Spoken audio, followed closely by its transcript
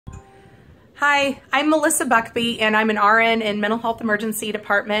Hi, I'm Melissa Buckby, and I'm an RN in Mental Health Emergency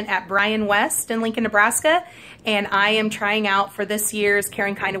Department at Bryan West in Lincoln, Nebraska, and I am trying out for this year's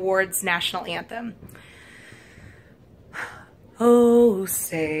Caring Kind Awards National Anthem. Oh,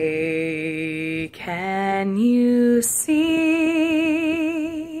 say, can you see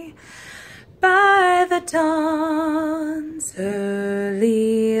by the dawn's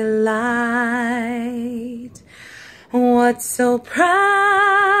early light what so proudly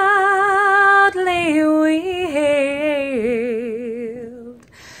we hailed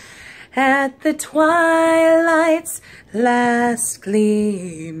at the twilight's last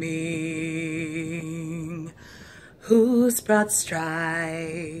gleaming, whose broad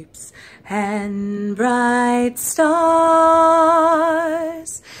stripes and bright stars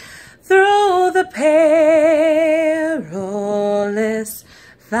through the perilous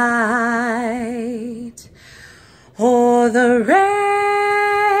fight o'er the ramparts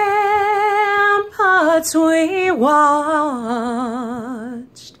we watched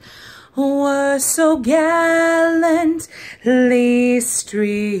were so gallantly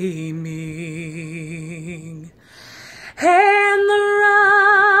streaming, and the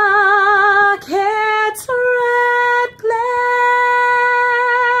rocket's red glare,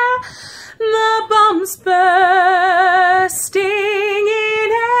 the bombs bursting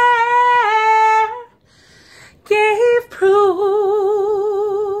in air, gave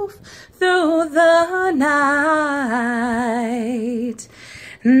proof through the night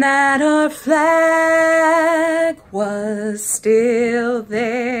that our flag was still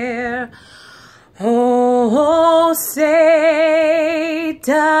there. Oh, say,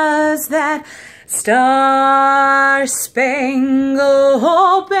 does that Star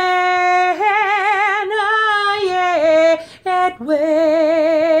Spangled Banner yet wave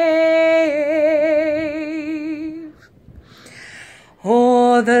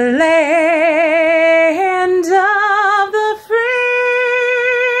o'er the land of the free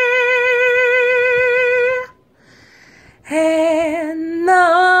and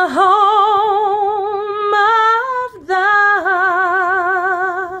the home of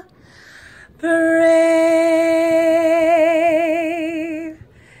the brave?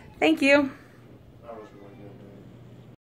 Thank you.